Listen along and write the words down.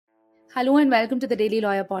Hello and welcome to the Daily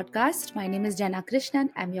Lawyer podcast. My name is Jana Krishnan.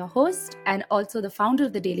 I'm your host and also the founder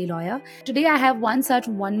of the Daily Lawyer. Today I have one such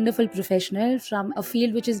wonderful professional from a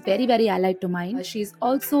field which is very allied to mine. She's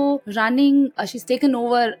also she's taken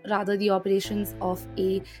over rather the operations of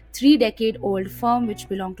a 3-decade-old firm which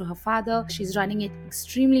belonged to her father. She's running it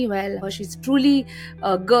extremely well. She's truly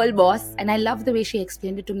a girl boss and I love the way she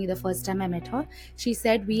explained it to me the first time I met her. She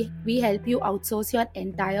said, we help you outsource your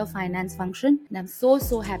entire finance function. And I'm so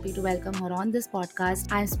happy to welcome her on this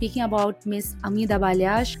podcast. I'm speaking about Miss Ami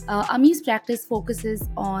Dhabalia. Ami's practice focuses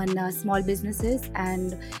on small businesses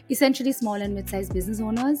and essentially small and mid-sized business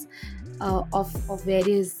owners of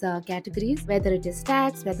various categories, whether it is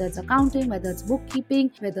tax, whether it's accounting, whether it's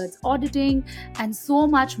bookkeeping, whether it's auditing, and so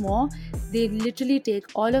much more. They literally take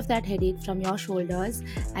all of that headache from your shoulders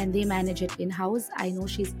and they manage it in-house. I know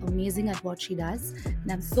she's amazing at what she does,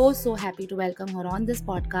 and I'm so happy to welcome her on this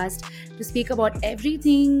podcast to speak about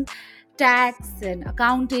everything tax and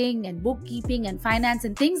accounting and bookkeeping and finance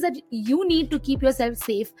and things that you need to keep yourself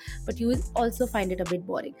safe, but you also find it a bit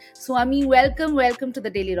boring. So, Ami, welcome to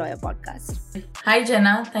the Daily Lawyer podcast. Hi,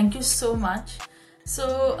 Jenna. Thank you so much.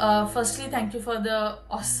 So, firstly, thank you for the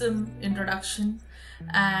awesome introduction.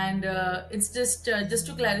 And it's just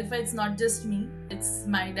to clarify, it's not just me. It's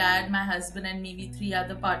my dad, my husband, and maybe 3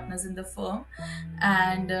 other partners in the firm.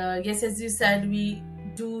 And yes, as you said, we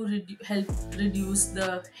do help reduce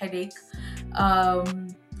the headache.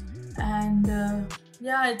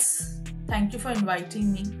 Thank you for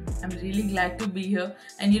inviting me. I'm really glad to be here.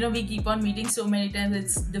 And we keep on meeting so many times.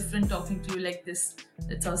 It's different talking to you like this.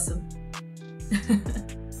 It's awesome.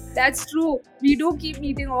 That's true. We do keep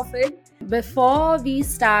meeting often. Before we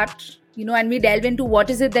start, and we delve into what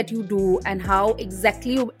is it that you do and how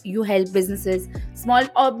exactly you help businesses, small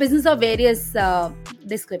or business of various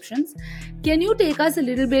descriptions. Can you take us a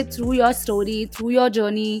little bit through your story, through your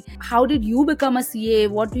journey? How did you become a CA?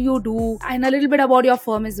 What do you do? And a little bit about your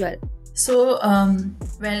firm as well. So,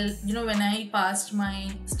 when I passed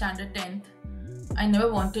my standard 10th, I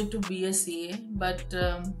never wanted to be a CA, but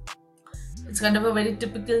it's kind of a very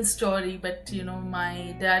typical story. But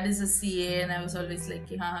my dad is a CA, and I was always like,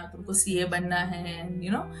 "हाँ, तुमको CA बनना है," and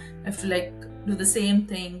I have to do the same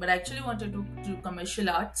thing. But I actually wanted to do commercial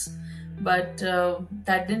arts, but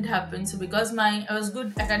that didn't happen. So because I was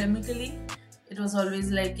good academically, it was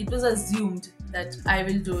always it was assumed that I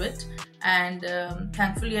will do it, and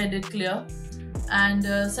thankfully I did clear. And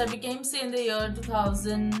so I became CA in the year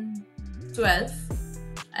 2012.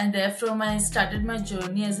 And therefore I started my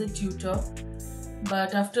journey as a tutor.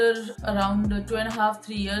 But after around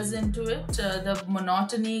 2.5-3 years into it, the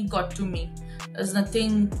monotony got to me. There's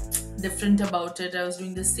nothing different about it. I was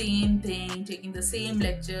doing the same thing, taking the same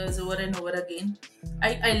lectures over and over again.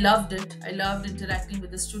 I loved it. I loved interacting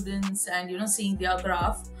with the students and seeing their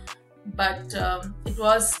graph. But it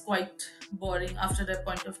was quite boring after that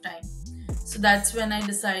point of time. So that's when I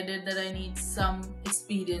decided that I need some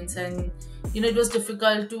experience, and it was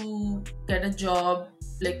difficult to get a job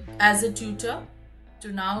as a tutor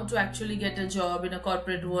to actually get a job in a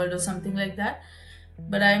corporate world or something like that.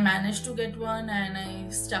 But I managed to get one, and I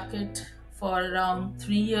stuck it for around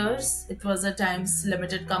 3 years. It was a Times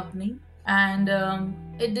Limited company, and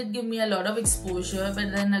it did give me a lot of exposure.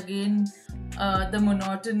 But then again, the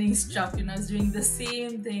monotony struck. I was doing the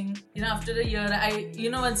same thing. After a year,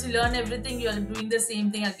 once you learn everything, you're doing the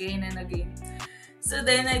same thing again and again. So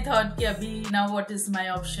then I thought, now what is my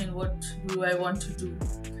option? What do I want to do?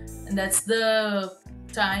 And that's the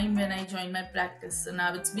time when I joined my practice. So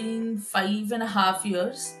now it's been 5.5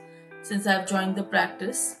 years since I've joined the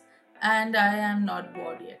practice, and I am not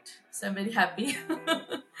bored yet. So I'm very happy.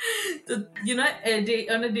 So,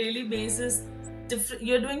 on a daily basis,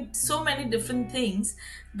 you're doing so many different things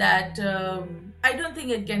that I don't think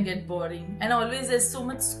it can get boring. And always there's so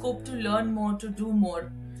much scope to learn more, to do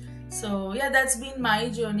more. So yeah, that's been my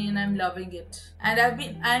journey, and I'm loving it. And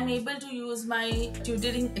I'm able to use my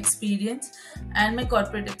tutoring experience and my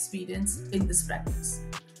corporate experience in this practice.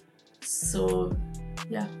 So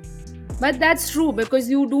yeah. But that's true, because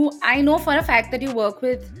I know for a fact that you work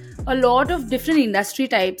with a lot of different industry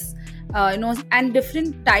types, and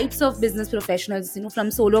different types of business professionals, from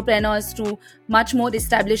solopreneurs to much more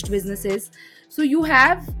established businesses. So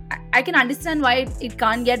I can understand why it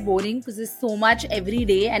can't get boring, because there's so much every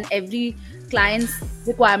day and every client's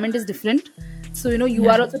requirement is different. So, you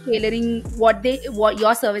are also tailoring what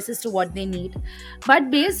your services to what they need. But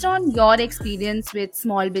based on your experience with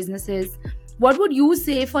small businesses, what would you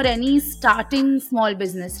say for any starting small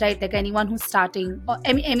business, right? Like anyone who's starting, or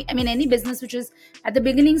I mean any business which is at the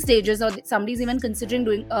beginning stages, or somebody's even considering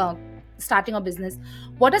starting a business.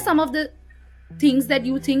 What are some of the things that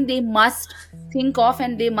you think they must think of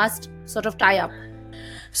and they must sort of tie up?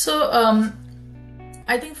 So,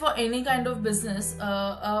 I think for any kind of business,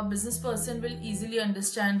 a business person will easily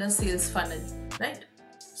understand a sales funnel, right?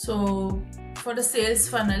 So, for the sales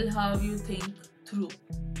funnel, how you think through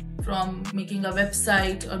from making a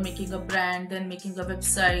website or making a brand, then making a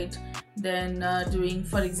website, then doing,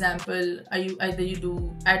 for example, either you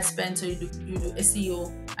do ad spends or you do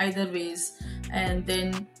SEO, either ways, and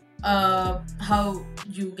then how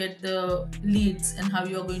you get the leads and how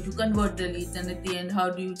you are going to convert the leads, and at the end, how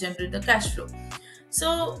do you generate the cash flow.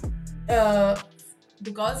 So, uh,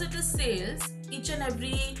 because it is sales, each and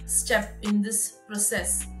every step in this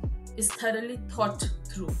process is thoroughly thought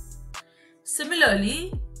through.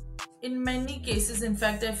 Similarly, in many cases, in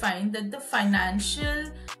fact, I find that the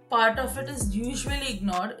financial part of it is usually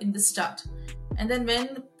ignored in the start. And then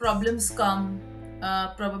when problems come,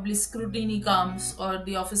 probably scrutiny comes or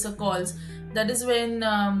the officer calls, that is when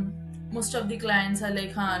most of the clients are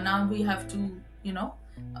like, huh, now we have to,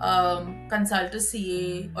 consult a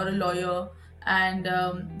CA or a lawyer and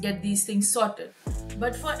get these things sorted.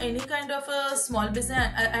 But for any kind of a small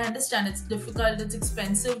business, I understand it's difficult, it's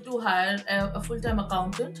expensive to hire a full-time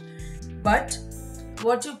accountant, but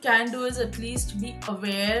what you can do is at least be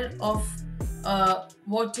aware of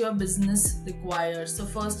what your business requires. So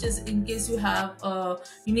first is, in case you have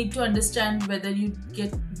you need to understand whether you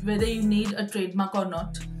need a trademark or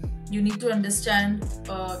not. You need to understand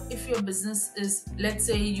if your business is, let's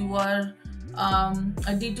say you are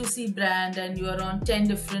a D2C brand and you are on 10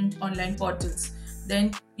 different online portals,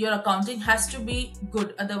 then your accounting has to be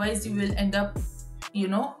good, otherwise you will end up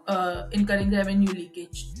incurring revenue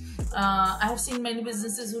leakage. I have seen many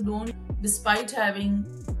businesses who don't, despite having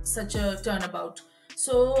such a turnabout.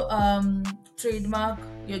 So, trademark,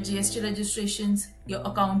 your GST registrations, your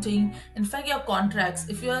accounting, in fact, your contracts.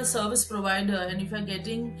 If you're a service provider and if you're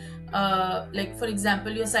getting, like for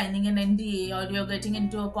example, you're signing an NDA or you're getting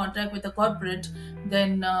into a contract with a corporate,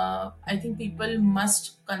 then I think people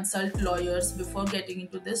must consult lawyers before getting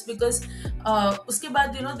into this, because uske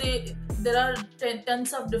baad, there are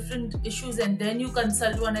tons of different issues, and then you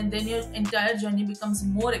consult one and then your entire journey becomes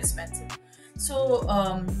more expensive.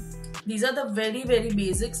 So these are the very very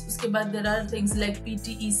basics. Uske baad there are things like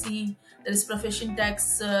PTEC, there is profession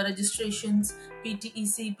tax registrations,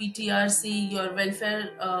 PTEC, PTRC, your welfare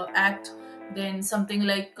act, then something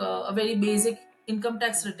like a very basic income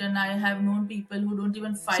tax return. I have known people who don't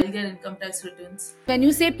even So file their income tax returns. when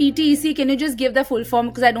you say PTEC, can you just give the full form,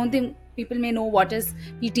 because I don't think people may know what is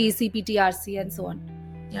PTEC, PTRC, and so on.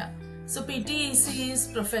 Yeah. So PTEC is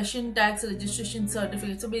Profession Tax Registration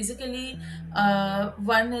Certificate. So basically,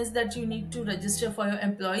 one is that you need to register for your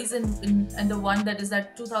employees, and the one that is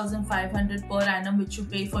that 2,500 per annum, which you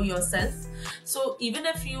pay for yourself. So even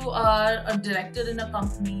if you are a director in a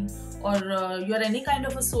company, or you are any kind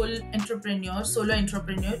of a solo entrepreneur,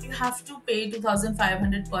 you have to pay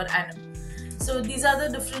 2,500 per annum. So these are the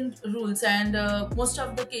different rules, and most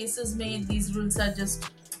of the cases these rules are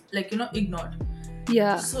just ignored.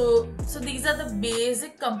 Yeah. So these are the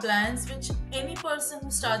basic compliance which any person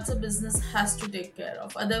who starts a business has to take care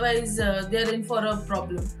of. Otherwise, they're in for a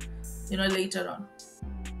problem, later on.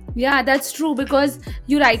 Yeah, that's true, because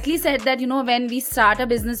you rightly said that, when we start a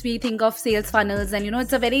business, we think of sales funnels, and,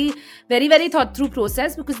 it's a very, very, very thought through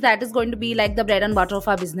process, because that is going to be like the bread and butter of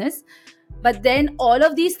our business. But then all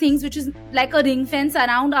of these things, which is like a ring fence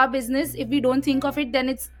around our business, if we don't think of it, then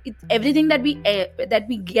it's everything that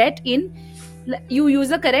we get in. You use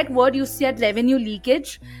the correct word, you said revenue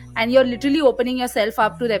leakage, and you're literally opening yourself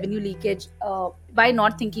up to revenue leakage by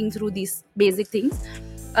not thinking through these basic things.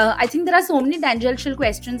 I think there are so many tangential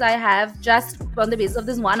questions I have just on the basis of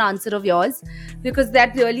this one answer of yours, because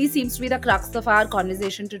that really seems to be the crux of our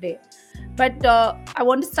conversation today. But I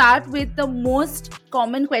want to start with the most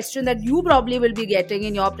common question that you probably will be getting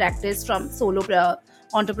in your practice from solo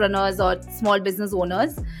entrepreneurs or small business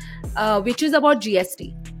owners, which is about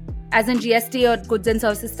GST. As in GST, or goods and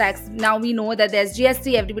services tax. Now we know that there's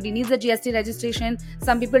GST, everybody needs a GST registration.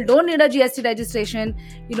 Some people don't need a GST registration.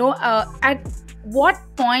 At what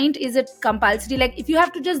point is it compulsory? Like, if you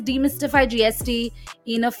have to just demystify GST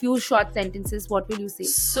in a few short sentences, what will you say?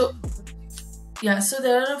 So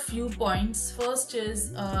there are a few points. First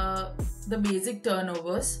is the basic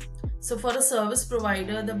turnovers. So for a service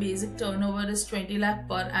provider, the basic turnover is 20 lakh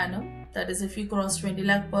per annum. That is, if you cross 20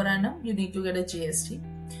 lakh per annum, you need to get a GST.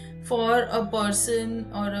 For a person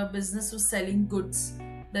or a business who's selling goods,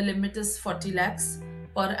 the limit is 40 lakhs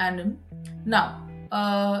per annum. Now,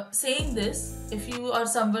 saying this, if you are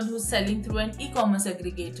someone who's selling through an e-commerce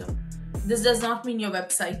aggregator, This does not mean your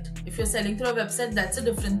website. If you're selling through a website, that's a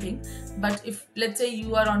different thing. But if, let's say,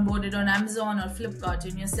 you are onboarded on Amazon or Flipkart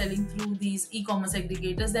and you're selling through these e-commerce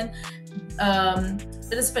aggregators, then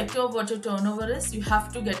irrespective of what your turnover is, you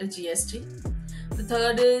have to get a GST. The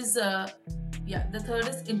third is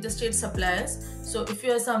interstate suppliers. So if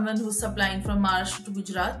you're someone who's supplying from Maharashtra to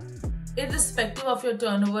Gujarat, irrespective of your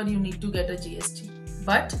turnover, you need to get a GST.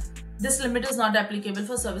 But this limit is not applicable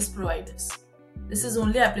for service providers. This is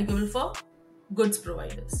only applicable for goods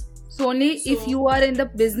providers. So only if you are in the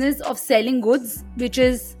business of selling goods, which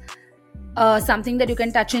is something that you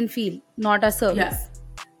can touch and feel, not a service. Yeah.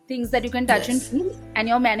 Things that you can touch and Yes. feel, and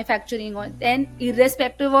you're manufacturing on, then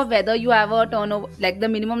irrespective of whether you have a turnover, like the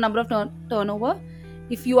minimum number of turnover,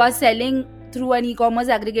 if you are selling through an e-commerce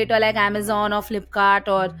aggregator like Amazon or Flipkart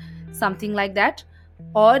or something like that,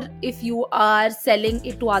 or if you are selling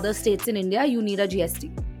it to other states in India, you need a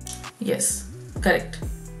GST. Yes, correct.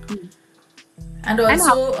 Hmm. And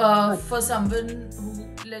also for someone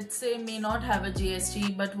who, let's say, may not have a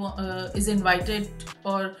GST but is invited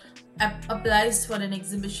or applies for an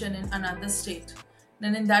exhibition in another state,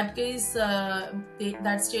 then in that case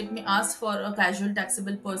that state may ask for a casual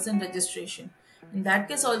taxable person registration. In that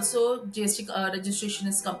case also GST registration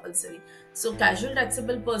is compulsory. So casual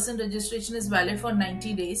taxable person registration is valid for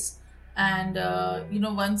 90 days, and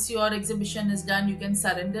once your exhibition is done, you can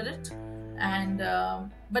surrender it, and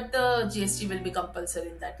but the GST will be compulsory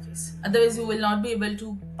in that case. Otherwise you will not be able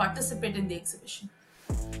to participate in the exhibition.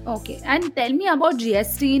 Okay, and tell me about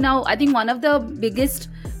GST now. I think one of the biggest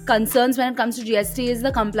concerns when it comes to GST is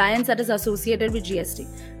the compliance that is associated with GST.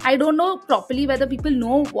 I don't know properly whether people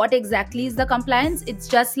know what exactly is the compliance. It's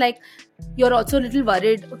just like you're also a little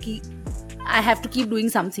worried, okay, I have to keep doing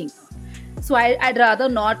something. So I'd rather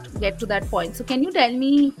not get to that point. So can you tell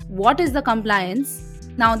me what is the compliance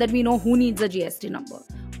now that we know who needs a GST number?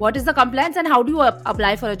 What is the compliance and how do you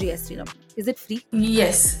apply for a GST number? Is it free?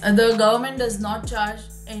 Yes, the government does not charge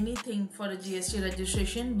anything for a GST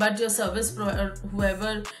registration, but your service provider,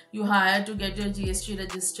 whoever you hire to get your GST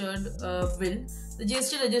registered, will. The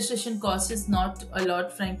GST registration cost is not a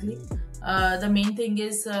lot, frankly. The main thing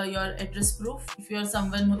is your address proof. If you are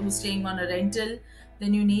someone who's staying on a rental,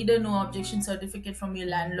 then you need a no objection certificate from your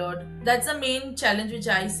landlord. That's the main challenge which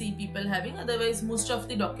I see people having. Otherwise, most of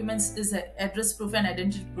the documents is address proof and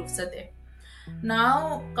identity proofs are there.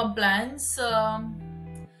 Now, compliance.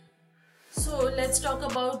 So let's talk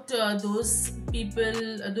about those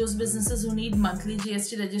people, those businesses who need monthly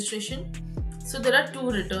GST registration. So there are two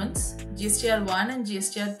returns, GSTR1 and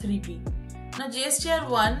GSTR3B. Now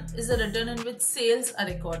GSTR1 is a return in which sales are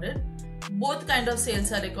recorded. Both kind of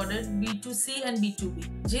sales are recorded, B2C and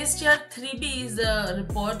B2B. GSTR3B is a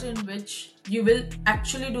report in which you will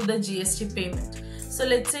actually do the GST payment. So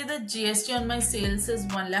let's say the GST on my sales is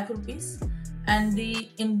 1 lakh rupees and the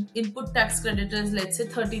input tax creditor is, let's say,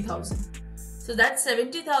 30,000. So that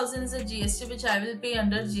 70,000 is a GST which I will pay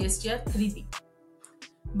under GSTR 3B.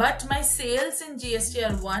 But my sales in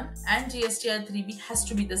GSTR 1 and GSTR 3B has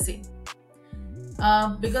to be the same.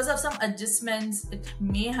 Because of some adjustments, it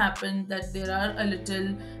may happen that there are a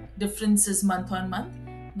little differences month on month.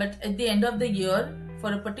 But at the end of the year,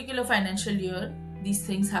 for a particular financial year, these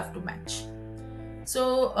things have to match.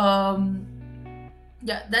 So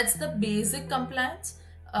that's the basic compliance.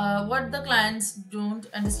 What the clients don't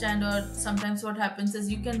understand, or sometimes what happens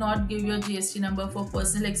is, you cannot give your GST number for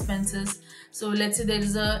personal expenses. So let's say there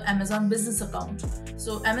is a Amazon business account.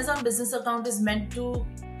 So Amazon business account is meant to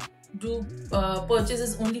do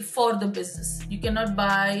purchases only for the business. You cannot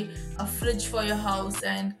buy a fridge for your house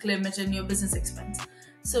and claim it in your business expense.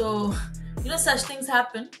 So such things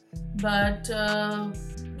happen, but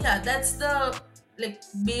that's the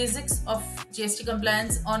basics of GST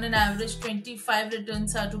compliance. On an average, 25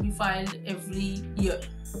 returns are to be filed every year.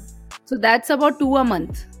 So that's about 2 a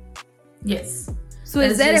month. Yes. So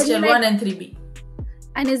is there any GST 1 and 3B?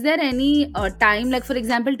 And is there any time, like for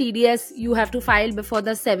example TDS, you have to file before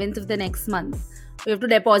the 7th of the next month? You have to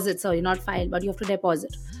deposit, sorry, not file, but you have to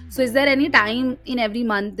deposit. So is there any time in every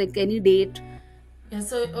month, like any date? Yeah,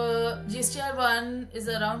 so GSTR 1 is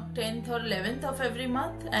around 10th or 11th of every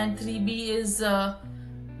month, and 3B is,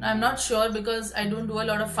 I'm not sure because I don't do a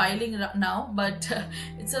lot of filing now, but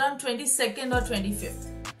it's around 22nd or 25th.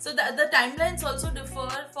 So the timelines also differ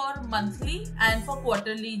for monthly and for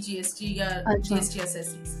quarterly GST GST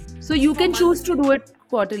assessments. So you can choose to do it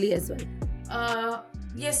quarterly as well?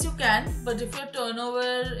 Yes, you can, but if your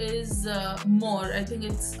turnover is more, I think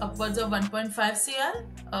it's upwards of 1.5 CR,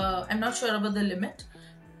 I'm not sure about the limit,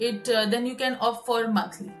 then you can opt for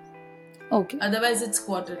monthly. Okay. Otherwise, it's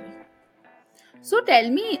quarterly. So tell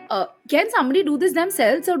me, can somebody do this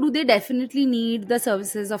themselves, or do they definitely need the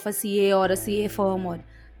services of a CA or a CA firm? Or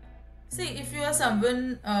See, if you are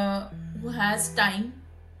someone who has time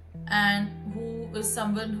and who is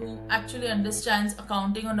someone who actually understands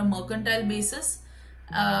accounting on a mercantile basis,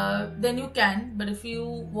 then you can. But if you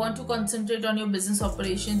want to concentrate on your business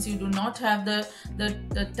operations, you do not have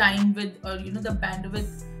the time with, or the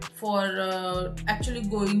bandwidth for actually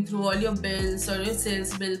going through all your bills or your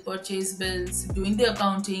sales bill, purchase bills, doing the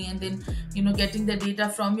accounting, and then getting the data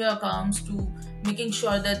from your accounts to making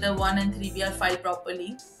sure that the 1 and 3B are filed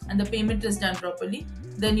properly and the payment is done properly,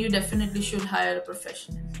 then you definitely should hire a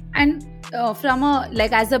professional. and from a,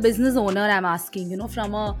 like, as a business owner, I'm asking,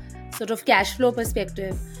 from a sort of cash flow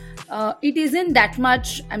perspective, it isn't that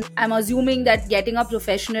much. I'm assuming that getting a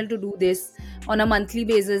professional to do this on a monthly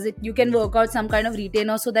basis, you can work out some kind of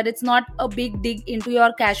retainer so that it's not a big dig into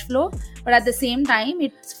your cash flow, but at the same time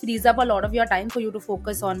it frees up a lot of your time for you to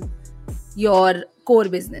focus on your core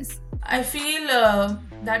business. I feel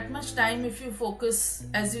that much time, if you focus,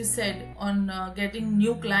 as you said, on getting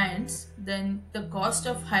new clients, then the cost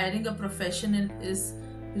of hiring a professional is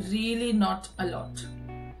really not a lot.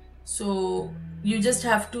 So you just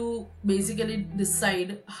have to basically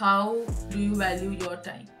decide how do you value your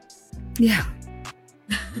time. Yeah,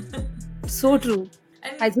 so true.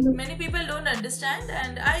 I And think, many people don't understand,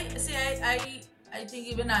 and I think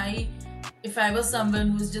even I, if I was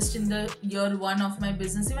someone who's just in the year one of my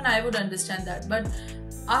business, even I would understand that. But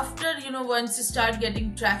after, once you start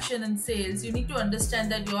getting traction in sales, you need to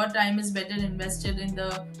understand that your time is better invested in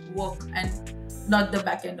the work and not the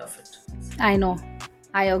back end of it. I know,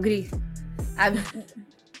 I agree. I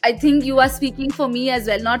I think you are speaking for me as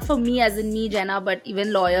well, not for me as in me, Jenna, but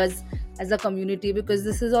even lawyers as a community, because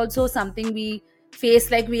this is also something we face.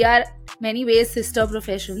 Like, we are many ways sister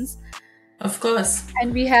professions, Of course.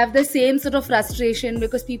 and we have the same sort of frustration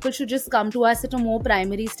because people should just come to us at a more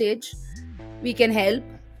primary stage. We can help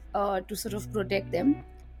to sort of protect them.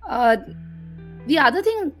 Uh, the other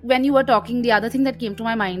thing, when you were talking, the other thing that came to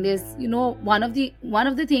my mind is, one of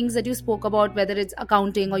the things that you spoke about, whether it's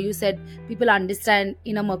accounting or you said people understand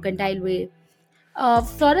in a mercantile way,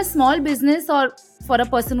 for a small business or for a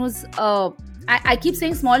person who's I keep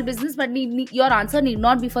saying small business, but your answer need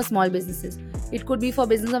not be for small businesses. It could be for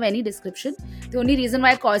business of any description. The only reason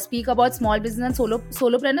why I speak about small business and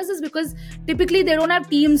solopreneurs is because typically they don't have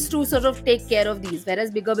teams to sort of take care of these, whereas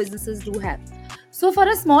bigger businesses do have. So for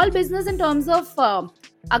a small business, in terms of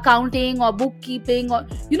accounting or bookkeeping, or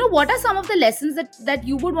what are some of the lessons that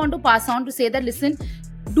you would want to pass on to say that, listen,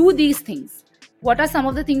 do these things? What are some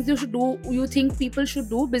of the things you think people should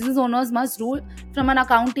do, business owners must do, from an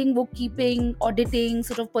accounting, bookkeeping, auditing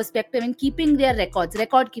sort of perspective, and keeping their record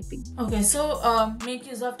keeping? Okay, so make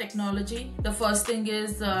use of technology. The first thing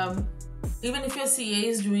is, even if your CA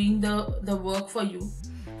is doing the work for you,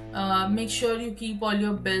 make sure you keep all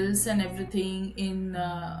your bills and everything in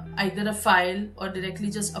either a file or directly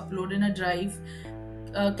just upload in a drive.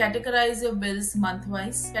 Categorize your bills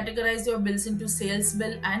month-wise. Categorize your bills into sales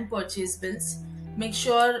bill and purchase bills. Make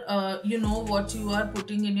sure you know what you are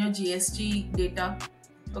putting in your GST data.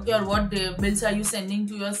 Okay, or what bills are you sending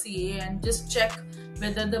to your CA, and just check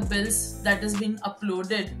whether the bills that has been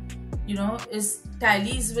uploaded is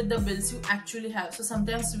tallies with the bills you actually have. So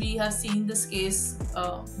sometimes we have seen this case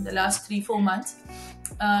in the last 3-4 months.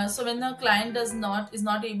 So when the client is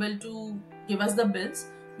not able to give us the bills,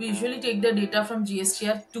 we usually take the data from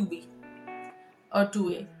GSTR 2B or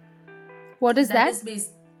 2A. What is That that? is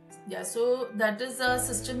based, yeah, so that is a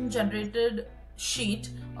system generated sheet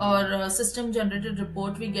or a system generated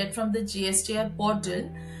report we get from the GSTR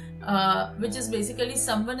portal, which is basically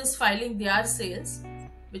someone is filing their sales,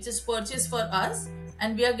 which is purchase for us,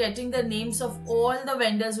 and we are getting the names of all the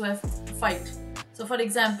vendors who have filed. So for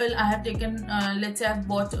example, I have taken, let's say I've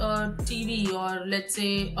bought a TV, or let's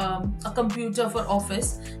say a computer for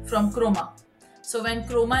office from Chroma. So when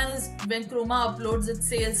Chroma uploads its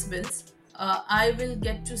sales bills, I will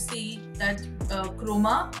get to see that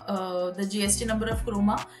Chroma, the GST number of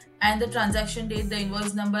Chroma, and the transaction date, the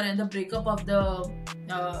invoice number, and the breakup of the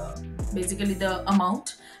basically the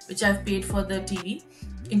amount which I've paid for the TV,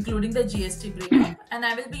 including the GST breakup, and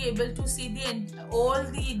I will be able to see all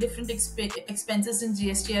the different expenses in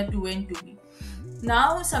GSTR 2 and 2B.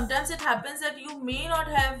 Now, sometimes it happens that you may not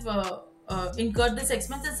have incurred this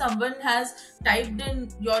expense, and someone has typed in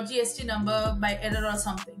your GST number by error or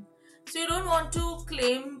something. So you don't want to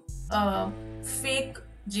claim fake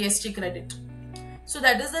GST credit. So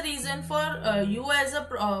that is the reason for you as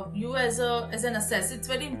an assessor. It's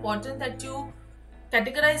very important that you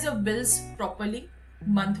categorize your bills properly.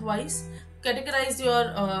 month wise. Categorize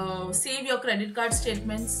your save your credit card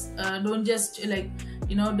statements. Don't just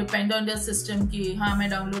depend on the system ki हाँ मैं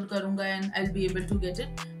download करूँगा and I'll be able to get it.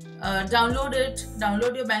 Download it,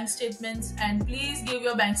 download your bank statements, and please give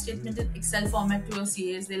your bank statement in Excel format to your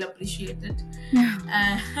CAs. They'll appreciate it.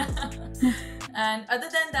 And other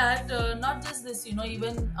than that, not just this,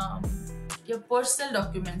 even your personal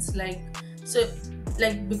documents, I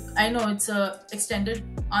know it's a extended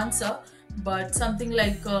answer, but something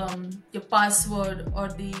like your password or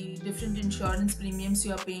the different insurance premiums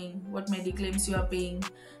you are paying, what mediclaims you are paying,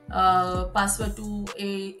 password to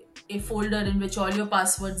a folder in which all your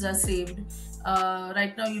passwords are saved.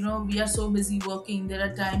 Right now, we are so busy working. There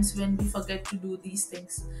are times when we forget to do these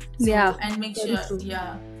things. And make sure,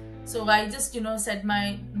 So I just, said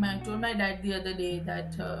told my dad the other day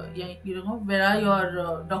that, where are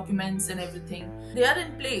your documents and everything? They are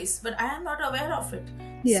in place, but I am not aware of it.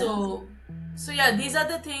 So these are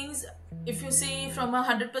the things. If you see from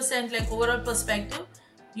 100% like overall perspective,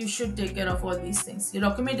 you should take care of all these things. Your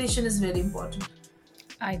documentation is very important.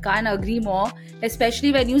 I can't agree more,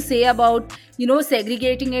 especially when you say about,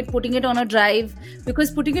 segregating it, putting it on a drive,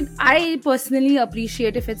 because I personally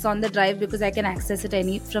appreciate if it's on the drive because I can access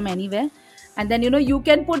it from anywhere. And then, you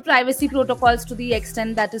can put privacy protocols to the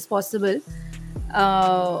extent that is possible.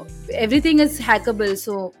 Everything is hackable.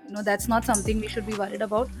 So, that's not something we should be worried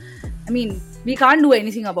about. I mean, we can't do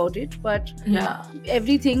anything about it, but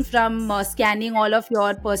everything from scanning all of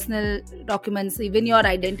your personal documents, even your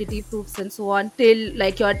identity proofs and so on, till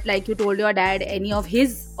like you told your dad, any of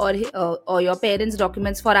his or your parents'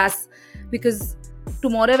 documents for us, because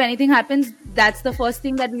tomorrow if anything happens, that's the first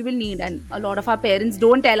thing that we will need, and a lot of our parents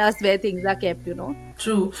don't tell us where things are kept.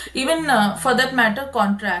 True. Even for that matter,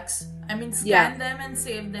 contracts. I mean, scan them and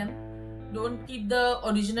save them. Don't keep the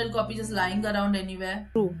original copy just lying around anywhere.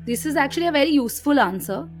 True. This is actually a very useful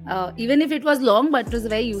answer. Even if it was long, but it was a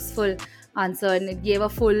very useful answer, and it gave a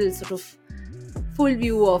full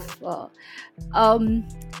view of.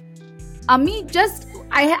 Ami,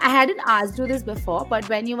 I hadn't asked you this before, but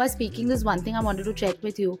when you were speaking, there's one thing I wanted to check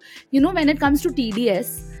with you. When it comes to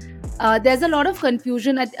TDS, there's a lot of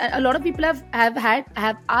confusion. A lot of people have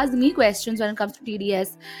asked me questions when it comes to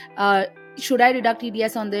TDS. Should I deduct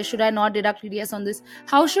TDS on this? Should I not deduct TDS on this?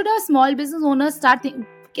 How should a small business owner start thinking?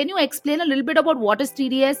 Can you explain a little bit about what is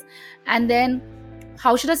TDS, and then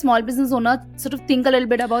how should a small business owner sort of think a little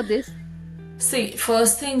bit about this? See,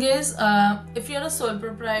 first thing is, if you're a sole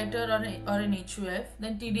proprietor or an HUF,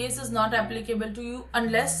 then TDS is not applicable to you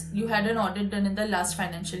unless you had an audit done in the last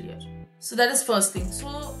financial year. So that is first thing. So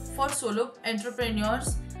for solo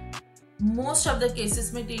entrepreneurs, most of the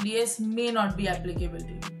cases mein TDS may not be applicable to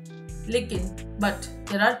you. But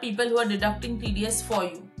there are people who are deducting TDS for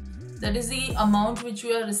you. That is the amount which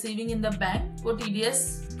you are receiving in the bank. वो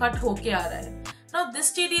TDS cut होके आ रहा है. Now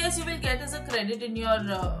this TDS you will get as a credit in your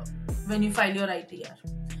when you file your ITR.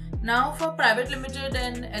 Now for private limited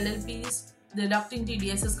and LLPs, deducting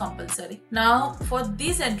TDS is compulsory. Now for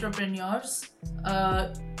these entrepreneurs,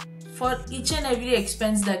 for each and every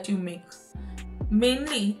expense that you make,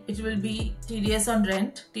 mainly it will be TDS on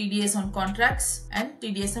rent, TDS on contracts, and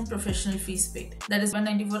TDS on professional fees paid. That is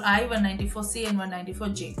 194I, 194C and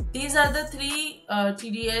 194J. These are the three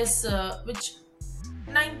TDS which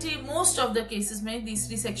most of the cases these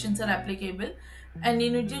three sections are applicable, and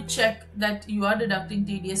you need to check that you are deducting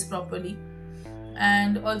TDS properly.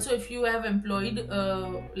 And also if you have employed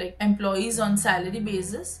employees on salary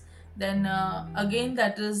basis, then again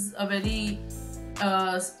that is a very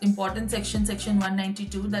important section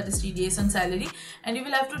 192, that is TDS on salary, and you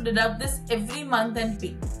will have to deduct this every month and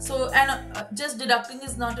pay. So, and just deducting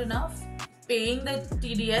is not enough. Paying the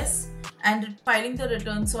TDS and filing the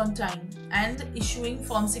returns on time and issuing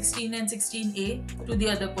form 16 and 16A to the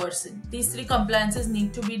other person. These three compliances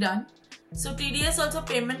need to be done. So TDS also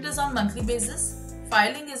payment is on monthly basis,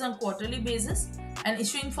 filing is on quarterly basis, and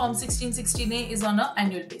issuing form 16, 16A is on an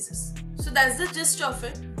annual basis. So that's the gist of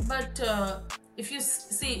it. But if you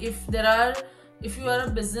see, if you are a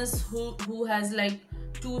business who has like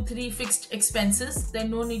 2-3 fixed expenses,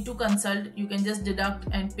 then no need to consult. You can just deduct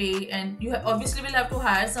and pay, and you obviously will have to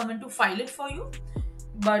hire someone to file it for you.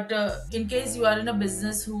 But in case you are in a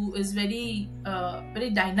business who is very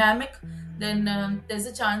dynamic, then there's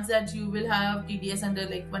a chance that you will have TDS under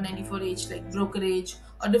like 194H, like brokerage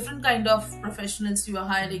or different kind of professionals you are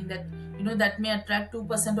hiring that may attract 2% or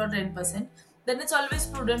 10%. Then it's always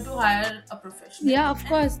prudent to hire a professional. Yeah, of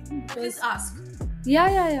course. At least ask.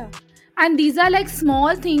 Yeah. And these are like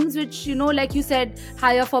small things which, like you said,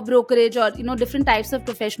 hire for brokerage or, different types of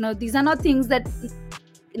professionals. These are not things that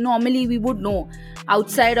normally we would know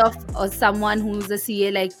outside of someone who's a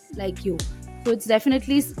CA like you. So it's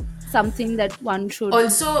definitely something that one should.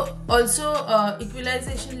 Also,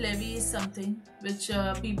 equalization levy is something which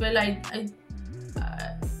people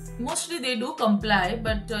mostly they do comply,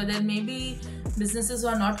 but there may be businesses who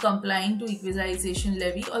are not complying to equalization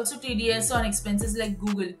levy. Also, TDS on expenses like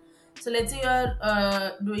Google. So let's say you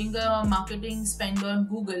are doing a marketing spend on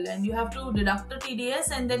Google, and you have to deduct the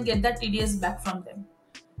TDS and then get that TDS back from them.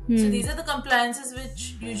 So Hmm. these are the compliances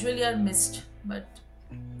which usually are missed, but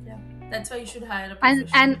yeah, that's why you should hire a and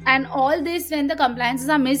professional. and and all this, when the compliances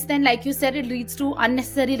are missed, then like you said, it leads to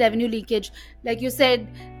unnecessary revenue leakage. Like you said,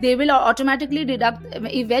 they will automatically deduct.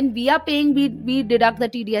 When we are paying, we deduct the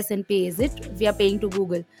TDS and pay, is it, if we are paying to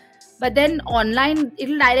Google? But then online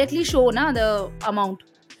it'll directly show na the amount.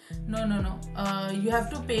 No, no, no. You have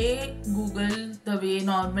to pay Google the way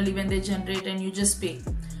normally when they generate and you just pay.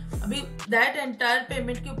 अभी that entire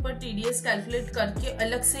payment के ऊपर TDS calculate करके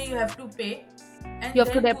अलग से you have to pay You and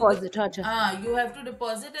have to then Google deposit. Acha. you have to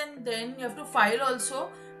deposit and then you have to file also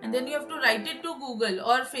and then you have to write it to Google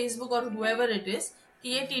or Facebook or whoever it is कि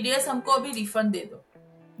ये TDS हमको अभी refund दे दो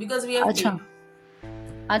because we have Acha. paid.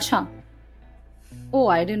 Acha. Oh,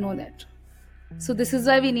 I didn't know that. So this is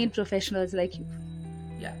why we need professionals like you.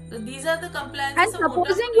 Yeah, so these are the And compliances of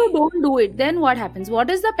supposing मोटा you don't do it, then what happens? What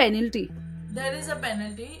is the penalty? there is a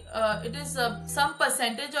penalty. It is some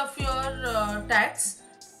percentage of your tax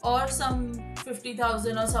or some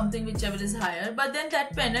 50,000 or something, whichever is higher. But then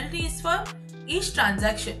that penalty is for each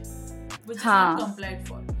transaction, which is not Ha. complied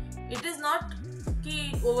for. It is not कि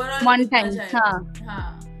overall One इतना time. जाएगा. Ha. हाँ.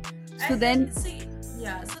 So And then, then see,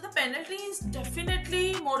 yeah. So the penalty is definitely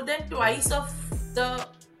more than twice of the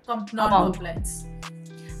amount. non-compliance.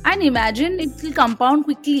 And imagine it will compound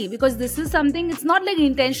quickly, because this is something, it's not like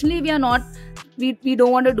intentionally we are not, we don't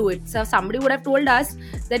want to do it. So if somebody would have told us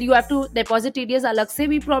that you have to deposit TDS alag se,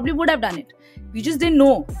 we probably would have done it. We just didn't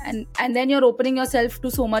know. And then you're opening yourself to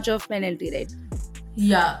so much of penalty, right?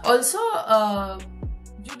 Yeah. Also,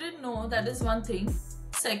 you didn't know, that is one thing.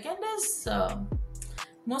 Second is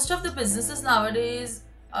most of the businesses nowadays,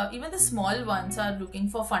 even the small ones, are looking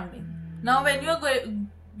for funding. Now, when you're going,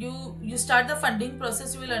 you start the funding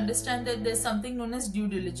process, you will understand that there's something known as due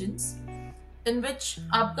diligence, in which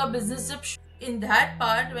आपका business जब in that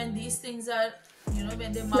part when these things are,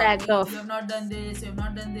 when they mark Flagged you off have not done this, you have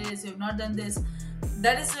not done this, you have not done this,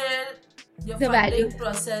 that is where your the value. funding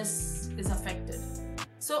process is affected.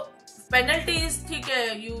 So penalty is ठीक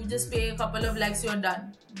है, you just pay a couple of lakhs, you're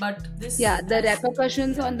done. But this Yeah, the has,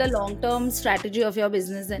 repercussions yeah, on the long term strategy of your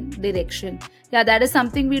business and direction. Yeah, that is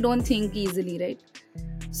something we don't think easily, right?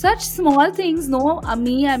 Such small things, no, I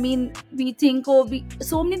mean, we think, oh,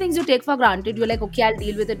 so many things you take for granted. You're like, okay, I'll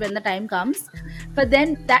deal with it when the time comes. But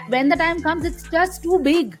then that when the time comes, it's just too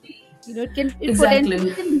big. It potentially exactly.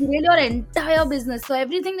 can derail your entire business. So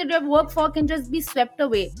everything that you have worked for can just be swept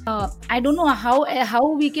away. I don't know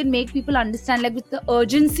how we can make people understand, like, with the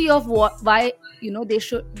urgency of why they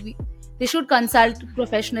should consult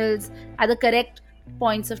professionals at the correct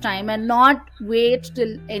points of time and not wait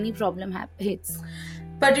till any problem hits.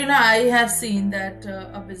 But I have seen that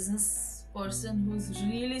a business person who's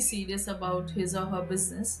really serious about his or her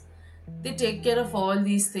business, they take care of all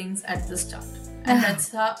these things at the start,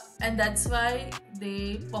 and that's why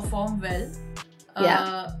they perform well.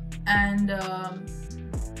 Yeah, And the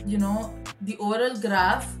overall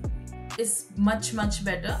graph is much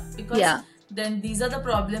better because yeah, then these are the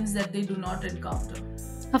problems that they do not encounter.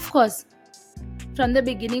 of course. From the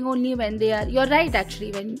beginning only, when they are, you're right,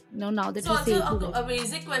 actually, when now that So you also say it, you're right. a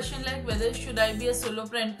basic question like whether should I be a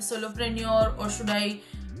solopreneur or should I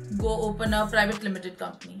go open a private limited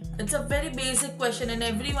company? It's a very basic question, and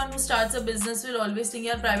everyone who starts a business will always think,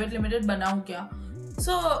 "यार private limited बनाऊँ क्या?"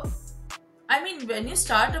 So I mean, when you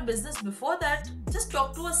start a business, before that, just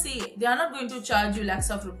talk to a CA. They are not going to charge you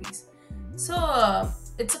lakhs of rupees. So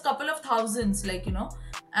it's a couple of thousands,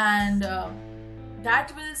 and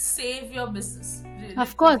that will save your business,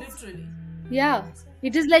 Of course. literally. Yeah,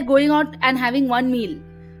 it is like going out and having one meal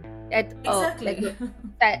at like Exactly.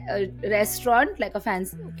 a restaurant, like a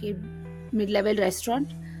fancy, okay, mid-level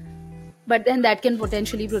restaurant. But then that can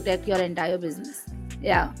potentially protect your entire business.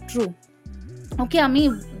 Yeah, true. Okay, Ami,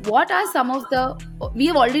 what are some of the? We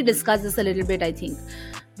have already discussed this a little bit, I think.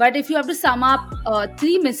 But if you have to sum up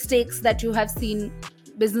 3 mistakes that you have seen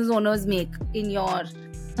business owners make in your.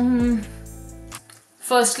 Mm,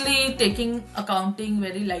 Firstly, taking accounting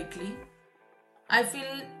very lightly. I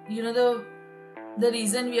feel the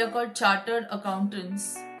reason we are called chartered accountants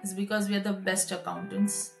is because we are the best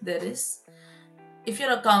accountants there is. if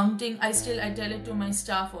your accounting, I tell it to my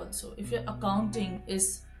staff also, if your accounting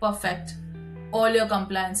is perfect, all your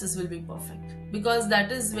compliances will be perfect, because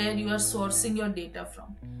that is where you are sourcing your data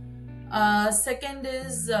from. Second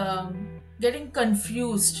is getting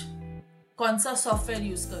confused कौन सा software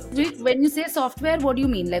use करो. When you say software, what do you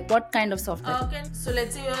mean? Like what kind of software? So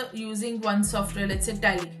let's say you're using one software, let's say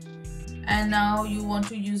Tally, and now you want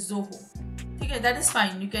to use Zoho. Okay, that is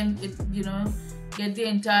fine. You can get the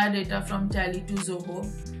entire data from Tally to Zoho,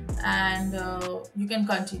 and you can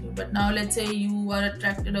continue. But now let's say you are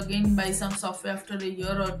attracted again by some software after a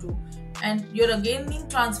year or two, and you're again being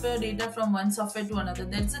transfer data from one software to another.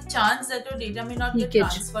 There's a chance that your data may not get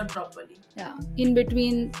Leakage. transferred properly. Yeah, in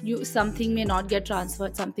between, something may not get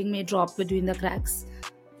transferred, something may drop between the cracks.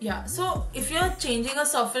 Yeah, so if you're changing a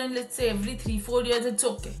software in, let's say, every 3-4 years, it's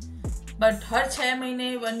okay. But हर 6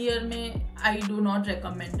 महीने 1 year में, I do not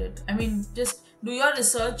recommend it. I mean, just do your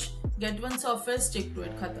research, get one software, stick to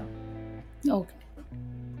it, खत्म. Okay.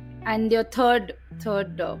 And your third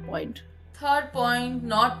point. Third point,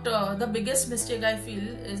 not the biggest mistake I feel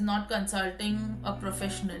is not consulting a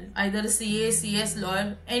professional, either a CA, CS,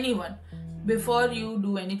 lawyer, anyone, before you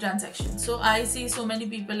do any transaction. So I see so many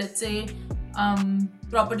people, let's say,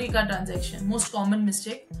 property ka transaction, most common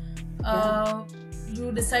mistake.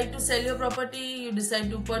 You decide to sell your property, you decide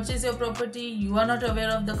to purchase your property, you are not aware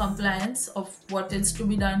of the compliance of what is to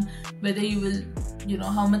be done, whether you will,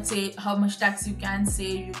 how much tax you can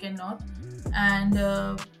save, you cannot, and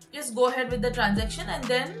just go ahead with the transaction, and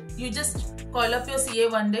then you just call up your CA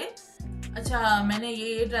one day. अच्छा मैंने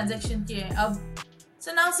ये transaction किया है अब.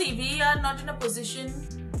 So now see, we are not in a position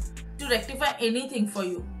to rectify anything for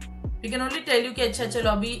you. We can only tell you कि अच्छा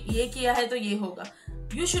चलो अभी ये किया है तो ये होगा.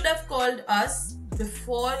 You should have called us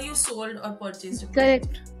before you sold or purchased.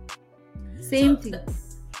 Correct. Same thing.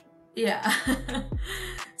 Yeah.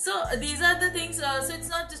 So these are the things. So it's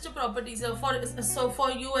not just a property. So for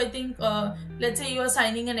you, I think, let's say you are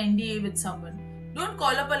signing an NDA with someone. Don't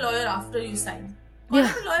call up a lawyer after you sign. Call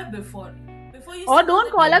up a lawyer before you. Or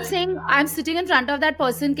don't call up saying, I'm sitting in front of that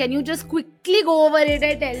person, can you just quickly go over it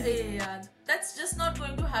and tell me? Yeah, that's just not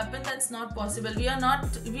going to happen. That's not possible. We are not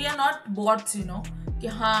bots, कि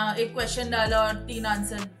हाँ एक question डाला और 3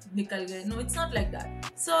 answer निकल गए. No, it's not like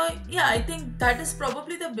that. So yeah, I think that is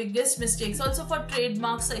probably the biggest mistakes. Also for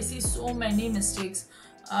trademarks, I see so many mistakes.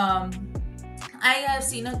 I have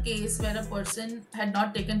seen a case where a person had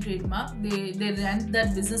not taken trademark. They ran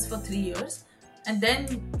that business for 3 years, and then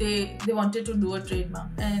they wanted to do a trademark,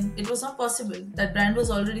 and it was not possible. That brand was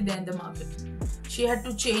already there in the market. She had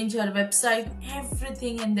to change her website,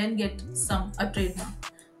 everything, and then get a trademark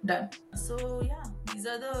done. So yeah, these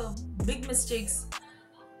are the big mistakes,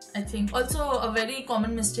 I think. Also, a very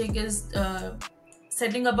common mistake is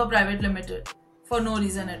setting up a private limited for no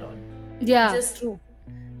reason at all. Yeah, true.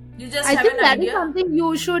 You just I have think an that idea. is something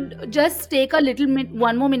you should just take a little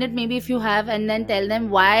one more minute, maybe, if you have, and then tell them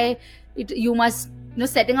why you must,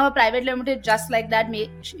 setting up a private limited just like that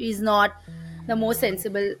is not the most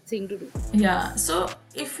sensible thing to do. Yeah, so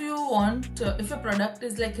if you want, if your product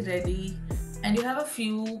is like ready and you have a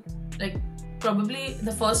few, like probably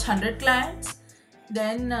the first 100 clients,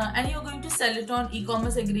 then and you're going to sell it on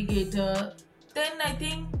e-commerce aggregator, then I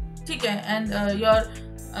think okay, and your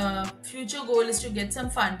future goal is to get some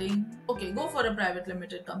funding, okay, go for a private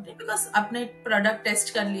limited company, because apne product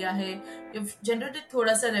test kar liya hai, you've generated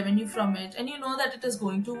thoda sa revenue from it, and you know that it is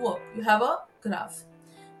going to work. You have a graph.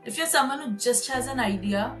 If you're someone who just has an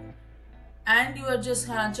idea and you are just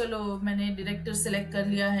हाँ चलो मैंने director select कर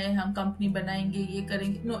लिया है, हम company बनाएंगे, ये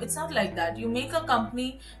करेंगे. No, it's not like that. You make a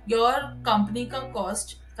company, your company का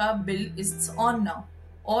cost का bill is on now.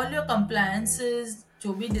 All your compliances,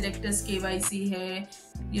 जो भी directors KYC है,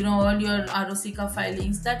 all your ROC का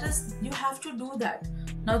filings, that is, you have to do that.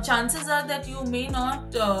 Now chances are that you may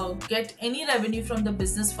not get any revenue from the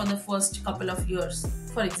business for the first couple of years,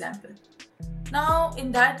 for example. Now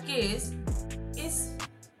in that case, is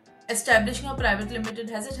establishing a private limited,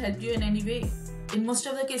 has it helped you in any way? In most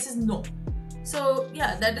of the cases, no. So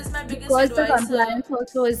yeah, that is my biggest advice. Because the compliance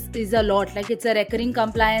also is a lot. Like, it's a recurring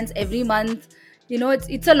compliance every month.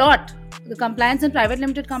 It's a lot. The compliance in private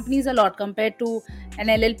limited company is a lot compared to an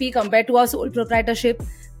LLP, compared to a sole proprietorship.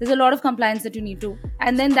 There's a lot of compliance that you need to,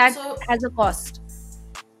 and then that has a cost.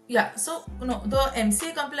 Yeah, so no, the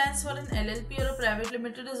MCA compliance for an LLP or a private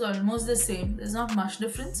limited is almost the same. There's not much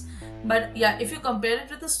difference. But yeah, if you compare it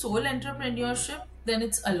with a sole entrepreneurship, then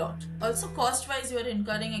it's a lot. Also, cost-wise, you are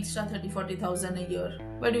incurring extra 30,000-40,000 a year.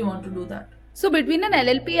 Why do you want to do that? So between an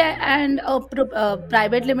LLP and a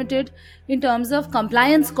private limited, in terms of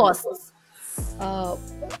compliance costs,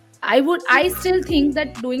 I still think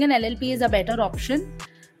that doing an LLP is a better option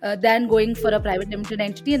than going for a private limited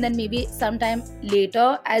entity, and then maybe sometime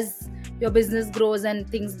later, as your business grows and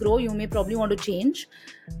things grow, you may probably want to change.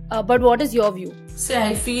 But what is your view? See,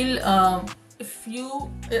 I feel if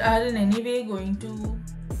you are in any way going to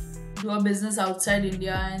do a business outside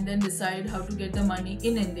India and then decide how to get the money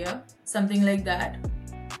in India, something like that,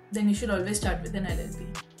 then you should always start with an LLP.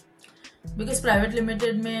 Because private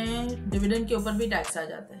limited में dividend के ऊपर भी tax आ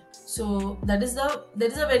जाता है. So that is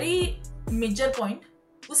a very major point.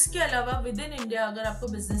 उसके अलावा within India अगर आपको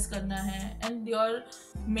business करना है and your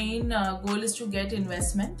main goal is to get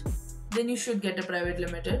investment, then you should get a private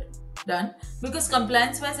limited done. Because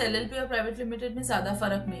compliance wise LLP और private limited में ज़्यादा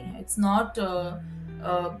फर्क नहीं है. It's not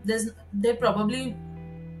there probably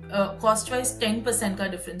cost wise 10%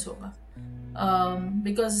 का difference होगा.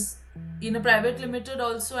 Because in a private limited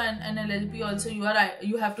also and an LLP also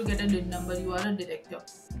you have to get a DIN number. You are a director.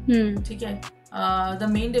 ठीक है. The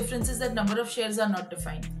main difference is that number of shares are not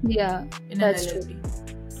defined. Yeah, in that's an LLP.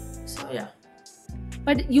 True. So yeah.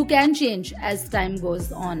 But you can change as time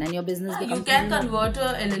goes on and your business becomes. You can convert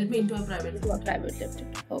a LLP into a private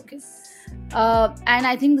limited. Okay. And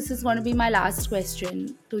I think this is going to be my last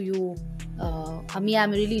question to you, Ami.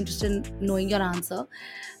 I'm really interested in knowing your answer.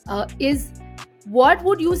 Is what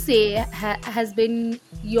would you say has been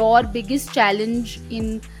your biggest challenge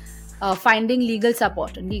in finding legal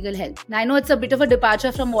support and legal help? Now, I know it's a bit of a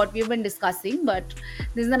departure from what we've been discussing, but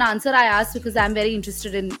this is an answer I asked because I'm very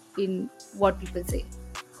interested in what people say.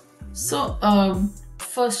 So,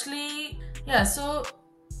 firstly, yeah, so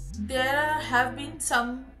there have been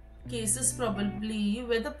some cases probably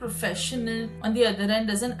where the professional on the other end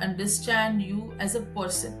doesn't understand you as a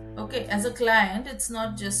person. Okay, as a client, it's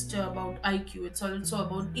not just about IQ, it's also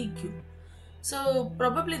about EQ. So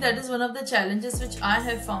probably that is one of the challenges which I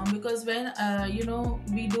have found, because when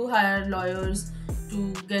we do hire lawyers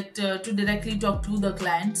to get to directly talk to the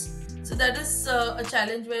clients. So that is a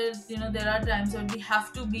challenge where there are times when we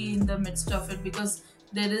have to be in the midst of it, because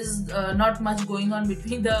there is not much going on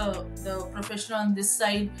between the professional on this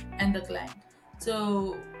side and the client.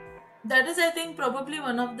 So that is, I think, probably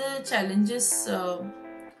one of the challenges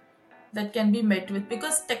that can be met with,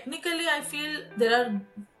 because technically I feel there are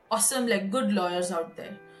awesome, like good lawyers out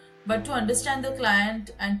there, but to understand the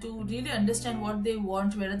client and to really understand what they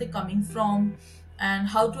want, where are they coming from, and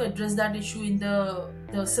how to address that issue in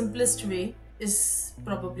the simplest way is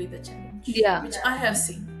probably the challenge, which I have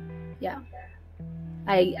seen. Yeah,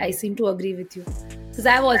 I seem to agree with you, because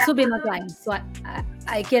I've also been a client, so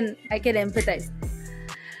I can empathize.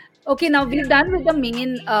 Okay, now we're done with the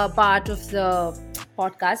main part of the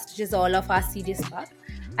podcast, which is all of our serious part.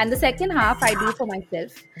 And the second half I do for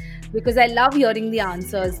myself, because I love hearing the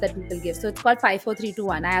answers that people give. So it's called 5, 4, 3, 2,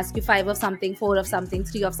 1. I ask you 5 of something, 4 of something,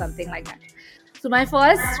 3 of something, like that. So my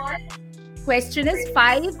first question is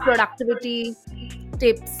 5 productivity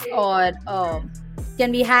tips, or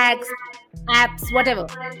can be hacks, apps, whatever.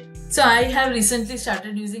 So I have recently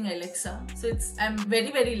started using Alexa. So I'm very,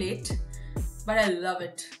 very late, but I love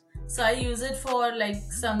it. So I use it for like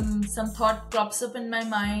some thought pops up in my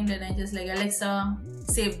mind and I just like, Alexa,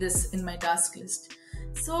 save this in my task list.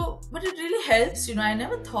 So, but it really helps, I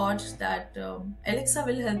never thought that Alexa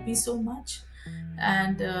will help me so much.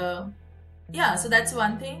 And so that's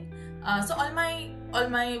one thing. So all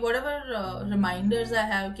my whatever reminders I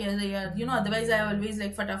have, otherwise I always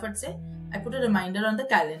like fatafat say, I put a reminder on the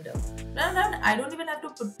calendar. I don't even have to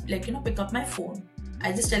put pick up my phone.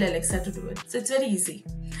 I just tell Alexa to do it. So it's very easy.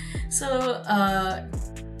 So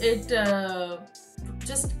it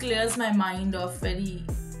just clears my mind off very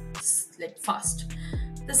fast.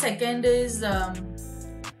 The second is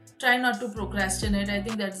try not to procrastinate. I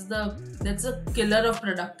think that's a killer of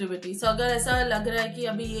productivity. So अगर ऐसा लग रहा है कि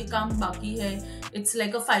अभी ये काम बाकी है, it's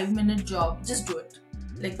like a 5-minute job, just do it.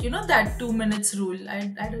 Like that 2 minutes rule.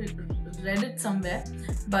 I read it somewhere,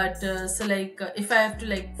 but if I have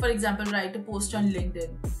to for example write a post on LinkedIn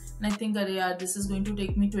and I think this is going to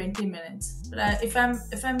take me 20 minutes, but if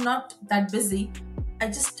I'm not that busy, I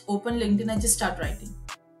just open LinkedIn, I just start writing.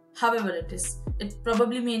 However it is, it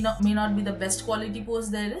probably may not be the best quality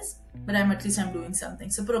post there is, but I'm doing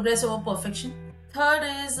something. So progress over perfection. Third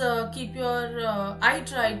is I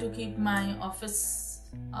try to keep my office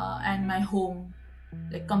and my home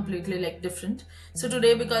completely different. So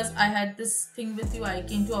today, because I had this thing with you, I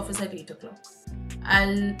came to office at 8 o'clock.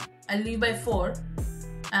 I'll leave by 4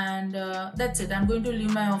 and that's it. I'm going to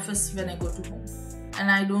leave my office when I go to home, and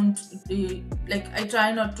I don't I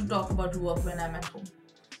try not to talk about work when I'm at home.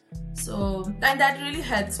 So, and that really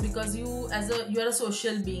helps, because you are a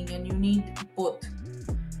social being and you need both.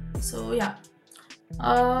 So yeah.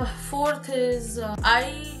 Fourth is I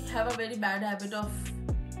have a very bad habit of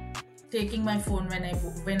taking my phone when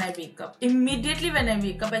I wake up. Immediately when I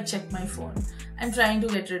wake up, I check my phone. I'm trying to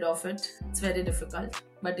get rid of it. It's very difficult,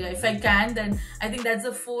 but yeah, if I can, then I think that's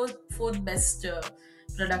the fourth best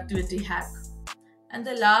productivity hack. And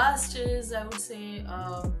the last is, I would say,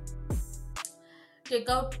 take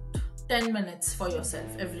out 10 minutes for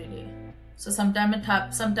yourself every day. So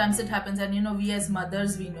sometimes it happens, and we as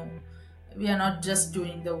mothers, we know we are not just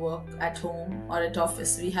doing the work at home or at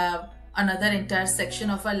office. We have another entire section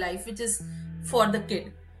of our life which is for the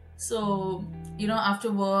kid. So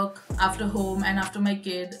after work, after home, and after my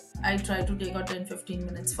kid, I try to take out 10-15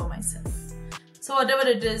 minutes for myself. So whatever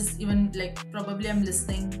it is, even like probably I'm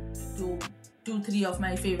listening to 2-3 of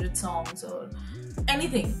my favorite songs or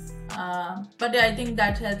anything. But I think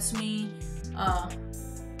that helps me uh,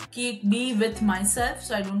 keep be with myself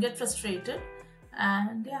so I don't get frustrated.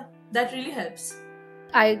 And yeah, that really helps.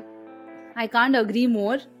 I I can't agree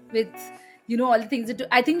more with all the things that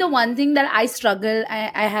I think the one thing that I struggle,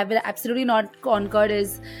 I have absolutely not conquered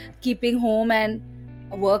is keeping home and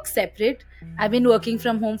work separate. I've been working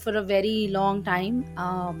from home for a very long time.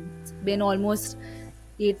 It's been almost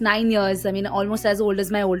 8-9 years. I mean, almost as old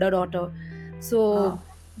as my older daughter. So Wow.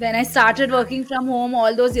 when I started working from home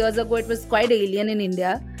all those years ago, it was quite alien in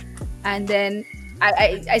India, and then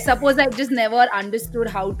I suppose I just never understood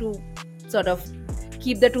how to sort of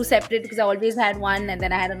keep the two separate, because I always had one and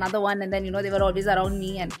then I had another one, and then they were always around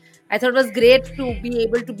me, and I thought it was great to be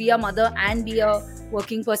able to be a mother and be a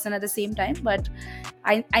working person at the same time. But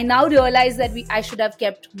I now realize that I should have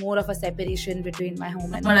kept more of a separation between my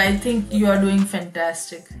home and But work. I think you are doing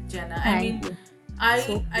fantastic, Jenna. I Thank mean, you. I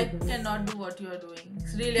So I good. cannot do what you are doing.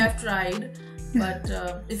 Really, I've tried, but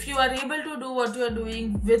if you are able to do what you are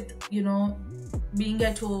doing with being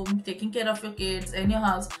at home, taking care of your kids and your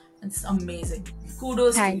house, it's amazing.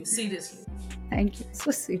 Kudos to Thank you, you. seriously. Thank you.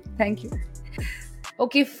 So sweet. Thank you.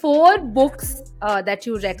 Okay, 4 books that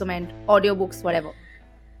you recommend, audiobooks, whatever.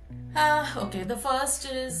 Okay, the first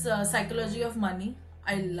is Psychology of Money.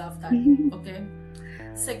 I love that. Okay.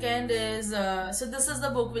 Second is so this is the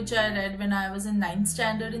book which I read when I was in ninth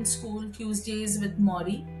standard in school, Tuesdays with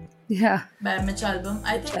Maury Yeah. by Mitch Album.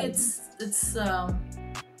 I Which think album? it's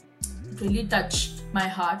it really touched my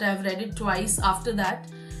heart. I've read it twice after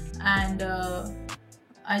that, and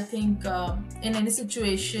I think in any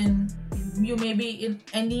situation, you may be in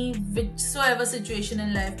any whichsoever situation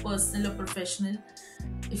in life, personal or professional.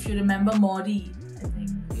 If you remember Maury, I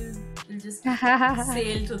think you'll just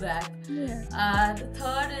sail to that. Yeah. The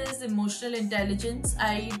third is Emotional Intelligence.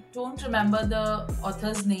 I don't remember the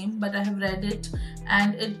author's name, but I have read it,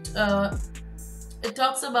 and it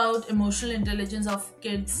talks about emotional intelligence of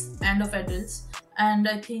kids and of adults. And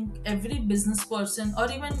I think every business person, or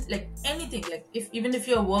even like anything, like if even if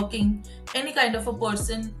you're working, any kind of a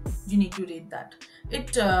person, you need to read that.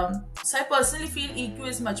 It so I personally feel EQ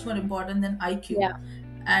is much more important than IQ, Yeah.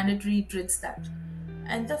 and it reiterates that.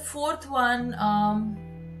 And the fourth one,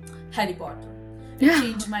 Harry Potter. It Yeah.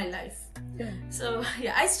 changed my life. So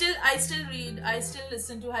yeah, I still read, I still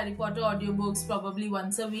listen to Harry Potter audiobooks probably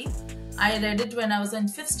once a week. I read it when I was in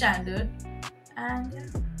fifth standard, and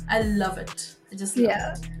yeah, I love it. I just love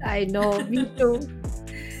Yeah, it. I know. Me too.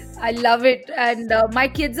 I love it. And my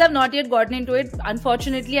kids have not yet gotten into it.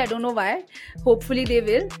 Unfortunately, I don't know why. Hopefully they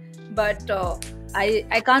will. But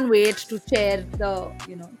I can't wait to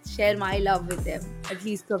share my love with them, at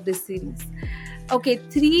least of this series. Okay,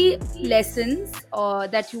 3 lessons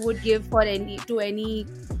that you would give for any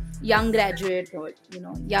young graduate or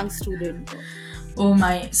young student. Or, Oh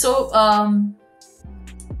my! So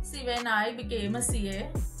see, when I became a CA,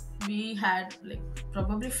 we had like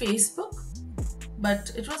probably Facebook,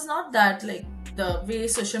 but it was not that like the way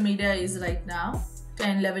social media is right now,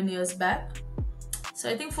 10, 11 years back. So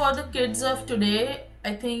I think for the kids of today,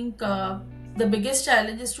 I think the biggest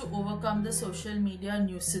challenge is to overcome the social media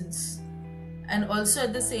nuisance. And also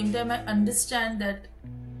at the same time, I understand that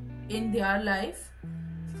in their life,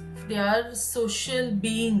 their social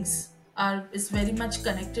beings are is very much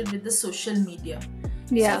connected with the social media.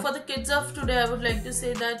 So yeah, for the kids of today, I would like to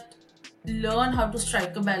say that learn how to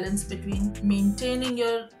strike a balance between maintaining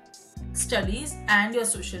your studies and your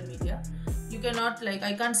social media. You cannot, like,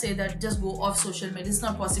 I can't say that just go off social media. It's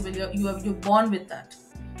not possible. You're born with that.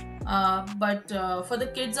 But for the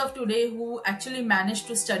kids of today who actually managed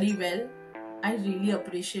to study well, I really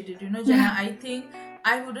appreciate it. Jenna, yeah, I think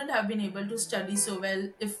I wouldn't have been able to study so well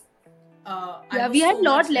if I yeah. was We had so a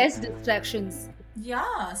lot much like, less distractions.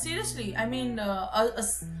 yeah, seriously. I mean,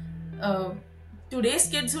 uh, today's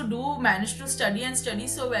kids who do manage to study and study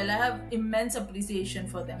so well, I have immense appreciation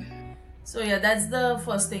for them. So yeah, that's the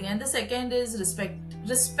first thing, and the second is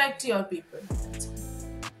respect your people. That's all.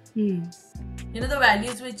 Hmm. The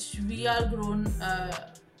values which we are grown,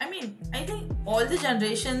 I think all the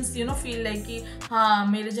generations feel like कि हाँ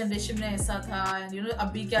मेरे generation में ऐसा था, and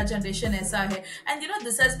अभी क्या generation ऐसा है, and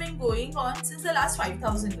this has been going on since the last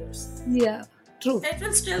 5,000 years. Yeah, true. It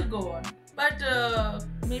will still go on, but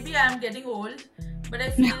maybe I am getting old, but I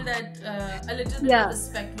feel that a little bit Yeah. of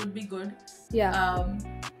respect would be good. Yeah.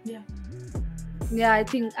 Yeah. Yeah, I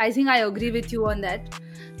think I agree with you on that,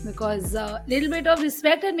 because little bit of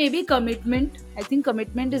respect and maybe commitment. I think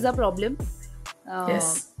commitment is a problem.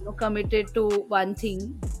 Yes. Committed to one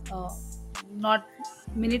thing, not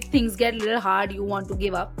minute things get a little hard, you want to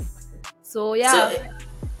give up. So So yeah,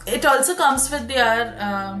 it also comes with their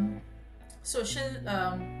social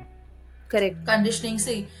correct. conditioning.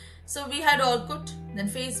 See, so we had Orkut, then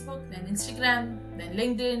Facebook, then Instagram, then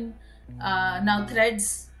LinkedIn, now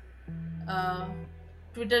Threads. Uh,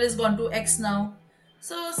 Twitter is gone to X now.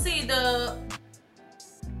 So see, the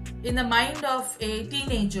in the mind of a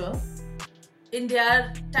teenager, in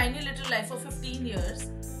their tiny little life of 15 years,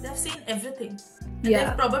 they've seen everything, and Yeah,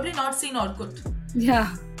 they've probably not seen Orkut.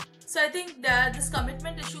 yeah, So I think that this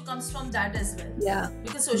commitment issue comes from that as well, yeah,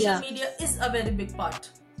 because social yeah, media is a very big part.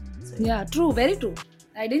 So, yeah. True, very true.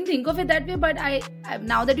 I didn't think of it that way, but I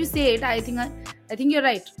now that you say it, I think you're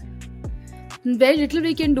right. Very little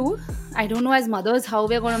we can do. I don't know as mothers how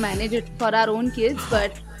we're going to manage it for our own kids,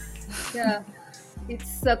 but yeah,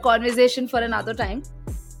 it's a conversation for another time.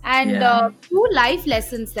 And yeah. two life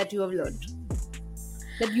lessons that you have learned,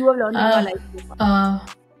 in your Uh, life so far.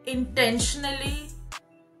 Intentionally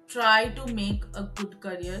try to make a good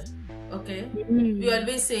career. Okay, we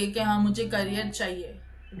always say कि हाँ मुझे career चाहिए,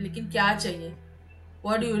 लेकिन क्या चाहिए?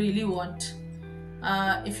 What do you really want?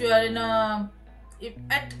 If you are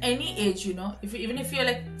at any age, even if you're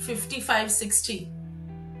like 55, 60,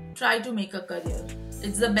 try to make a career.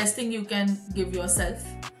 It's the best thing you can give yourself.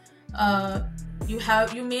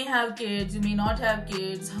 You may have kids, you may not have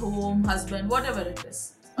kids, home, husband, whatever it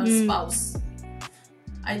is, or spouse.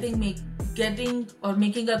 I think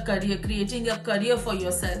making a career, creating a career for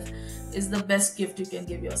yourself is the best gift you can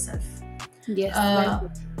give yourself. Yes,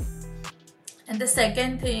 And the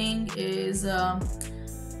second thing is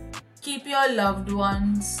keep your loved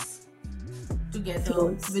ones together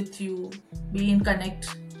Close. with you. Be in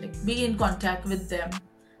contact with them.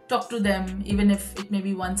 Talk to them, even if it may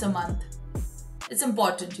be once a month. It's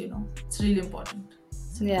important, It's really important.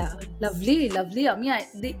 Yeah, lovely, lovely.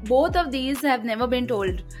 Both of these have never been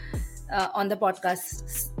told on the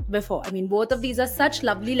podcast before. I mean, both of these are such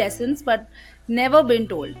lovely lessons, but never been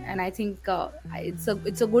told. And I think it's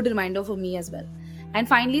a good reminder for me as well. And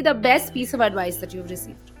finally, the best piece of advice that you've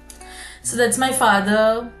received. So that's my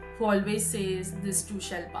father, who always says, "This too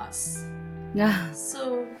shall pass." Yeah.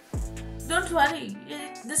 So don't worry.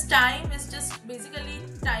 This time is just basically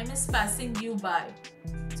time is passing you by.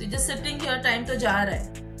 So you're just sitting here, time to ja raha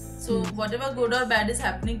hai. So whatever good or bad is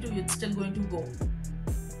happening to you, it's still going to go.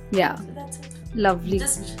 Yeah. So that's it. Lovely.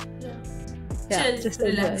 Just Yeah, chill,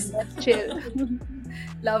 relax. Chill.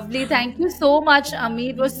 Lovely. Thank you so much, Ami.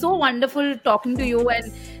 It was so wonderful talking to you,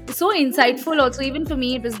 and so insightful also. Even for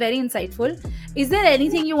me, it was very insightful. Is there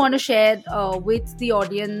anything you want to share with the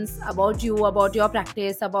audience about you, about your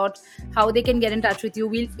practice, about how they can get in touch with you?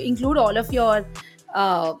 We'll include all of your,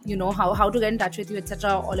 how to get in touch with you,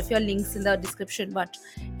 etc. All of your links in the description. But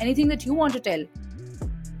anything that you want to tell?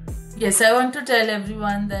 Yes, I want to tell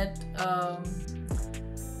everyone that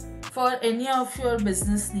for any of your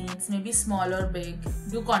business needs, maybe small or big,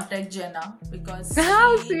 do contact Jenna, because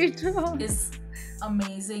she is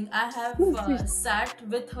amazing. I have sat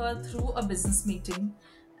with her through a business meeting,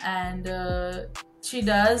 and she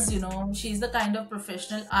does, she's the kind of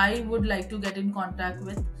professional I would like to get in contact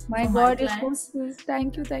with. My for God, my it's so clients. sweet.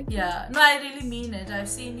 Thank you. Yeah, no, I really mean it. I've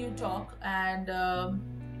seen you talk, and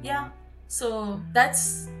yeah. So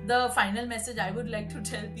that's the final message I would like to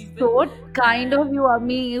tell people. So kind of you,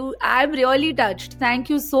 Ami. I'm really touched. Thank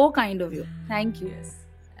you. So kind of you. Thank you. Yes.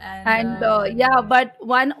 And yeah, but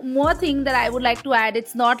one more thing that I would like to add,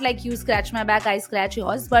 it's not like you scratch my back, I scratch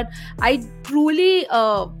yours, but I truly,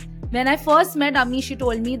 when I first met Ami, she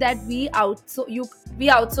told me that we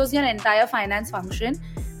outsource your entire finance function,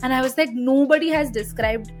 and I was like, nobody has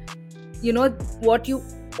described,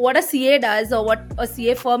 what a CA does or what a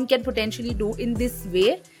CA firm can potentially do in this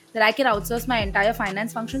way, that I can outsource my entire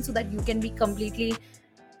finance function so that you can be completely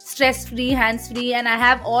stress-free, hands-free, and I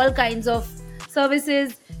have all kinds of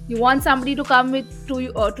services. You want somebody to come to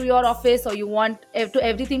your office, or you want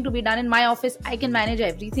everything to be done in my office, I can manage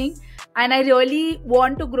everything. And I really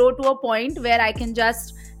want to grow to a point where I can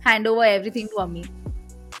just hand over everything to Ammi.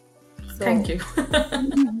 Thank So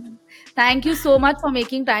you. thank you so much for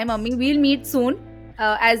making time, Ammi. We'll meet soon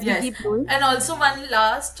as we Yes, keep going. and also one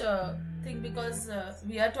last thing, because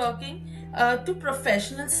we are talking to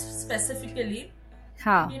professionals specifically.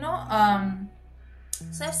 Ha. You know,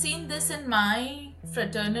 so I've seen this in my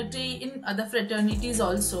fraternity, in other fraternities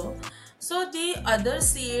also. So the other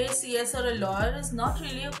CA, CS, or a lawyer is not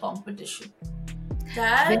really a competition.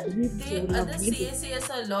 That Very the true. other Lovely. CA, CS,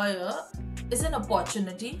 or lawyer is an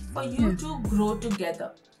opportunity for you Hmm. to grow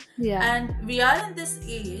together. Yeah. And we are in this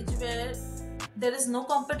age where there is no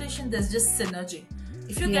competition, there's just synergy.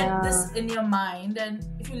 If you get Yeah. this in your mind and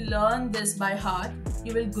if you learn this by heart,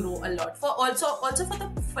 you will grow a lot. For also for the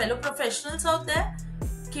fellow professionals out there,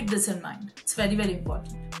 keep this in mind. It's very, very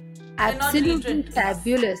important. Cannot Absolutely reiterate enough.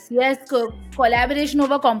 fabulous. Yes, collaboration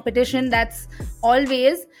over competition. That's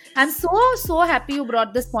always. I'm so happy you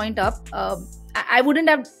brought this point up. I wouldn't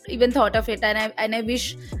have even thought of it, and I wish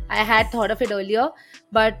I had thought of it earlier.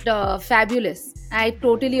 But fabulous. I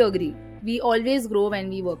totally agree. We always grow when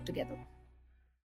we work together.